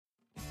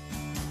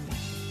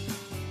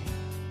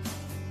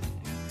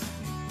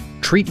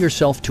Treat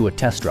yourself to a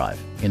test drive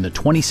in the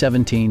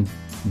 2017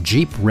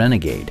 Jeep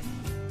Renegade.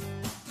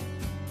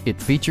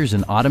 It features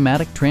an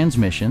automatic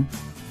transmission,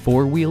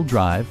 four-wheel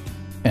drive,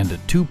 and a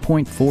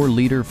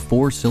 2.4-liter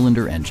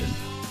four-cylinder engine.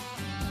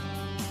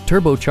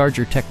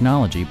 Turbocharger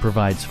technology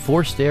provides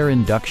forced air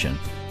induction,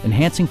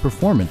 enhancing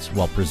performance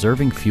while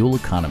preserving fuel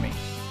economy.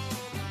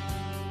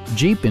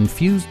 Jeep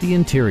infused the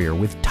interior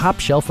with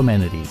top-shelf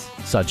amenities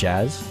such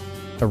as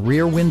a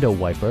rear window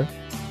wiper,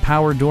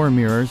 power door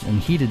mirrors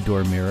and heated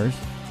door mirrors,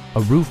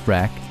 a roof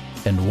rack,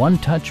 and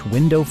one-touch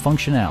window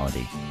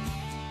functionality.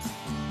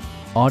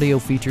 Audio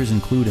features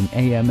include an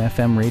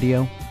AM/FM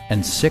radio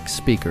and 6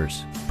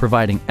 speakers,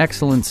 providing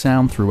excellent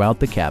sound throughout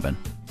the cabin.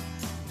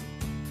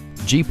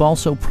 Jeep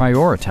also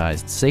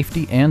prioritized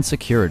safety and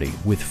security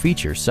with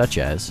features such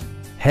as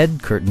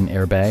head curtain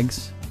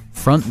airbags,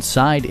 front and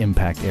side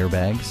impact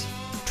airbags,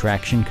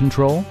 traction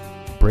control,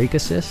 brake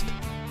assist,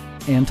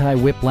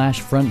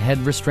 anti-whiplash front head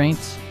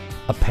restraints,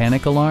 a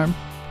panic alarm,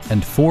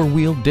 and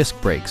 4-wheel disc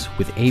brakes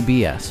with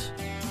ABS.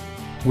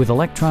 With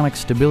electronic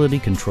stability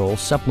control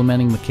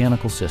supplementing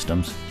mechanical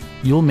systems,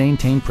 you'll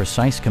maintain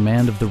precise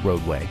command of the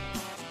roadway.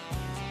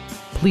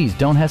 Please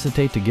don't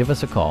hesitate to give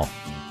us a call.